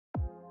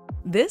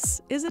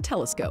This is a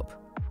telescope.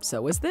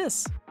 So is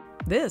this,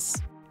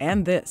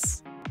 and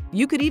this.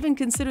 You could even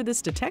consider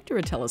this detector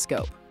a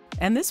telescope,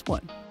 and this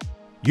one.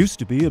 Used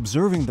to be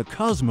observing the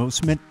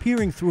cosmos meant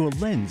peering through a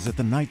lens at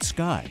the night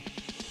sky.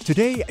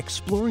 Today,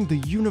 exploring the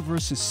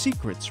universe's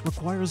secrets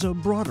requires a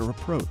broader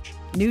approach.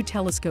 New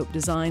telescope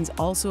designs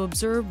also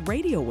observe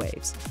radio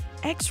waves,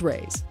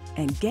 X-rays,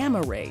 and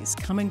gamma rays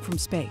coming from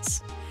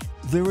space.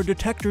 There are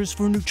detectors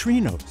for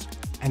neutrinos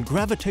and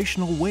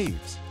gravitational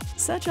waves.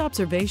 Such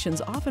observations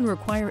often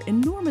require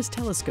enormous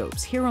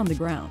telescopes here on the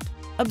ground.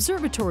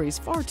 Observatories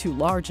far too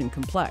large and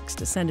complex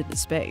to send into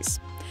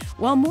space.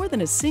 While more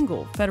than a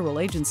single federal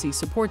agency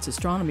supports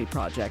astronomy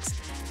projects,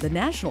 the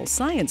National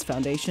Science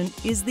Foundation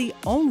is the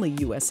only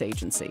U.S.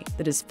 agency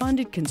that has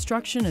funded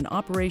construction and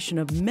operation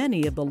of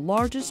many of the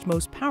largest,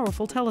 most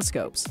powerful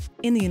telescopes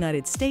in the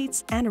United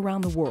States and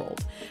around the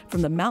world,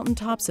 from the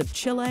mountaintops of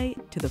Chile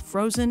to the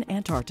frozen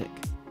Antarctic.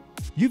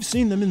 You've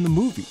seen them in the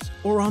movies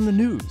or on the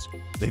news.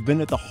 They've been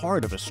at the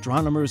heart of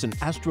astronomers and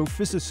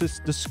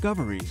astrophysicists'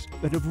 discoveries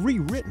that have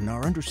rewritten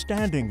our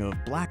understanding of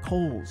black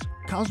holes,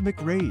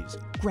 cosmic rays,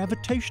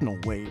 gravitational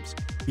waves,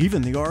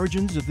 even the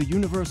origins of the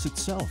universe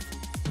itself.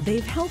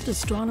 They've helped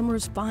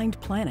astronomers find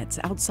planets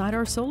outside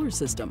our solar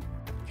system,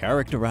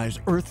 Characterize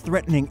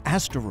Earth-threatening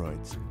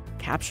asteroids,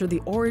 capture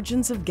the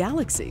origins of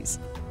galaxies,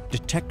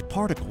 detect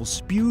particles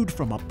spewed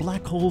from a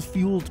black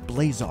hole-fueled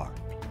blazar,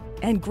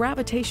 and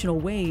gravitational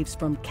waves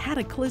from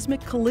cataclysmic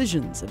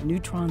collisions of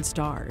neutron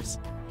stars.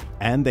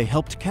 and they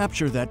helped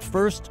capture that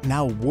first,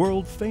 now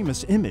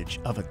world-famous image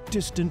of a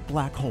distant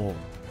black hole.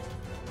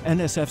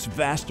 NSF's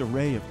vast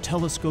array of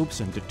telescopes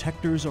and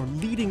detectors are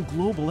leading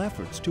global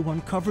efforts to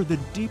uncover the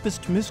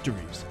deepest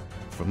mysteries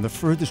from the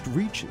furthest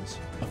reaches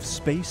of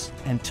space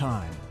and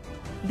time.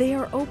 They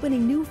are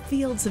opening new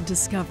fields of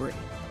discovery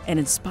and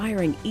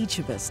inspiring each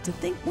of us to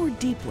think more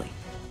deeply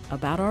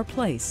about our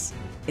place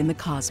in the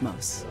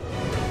cosmos.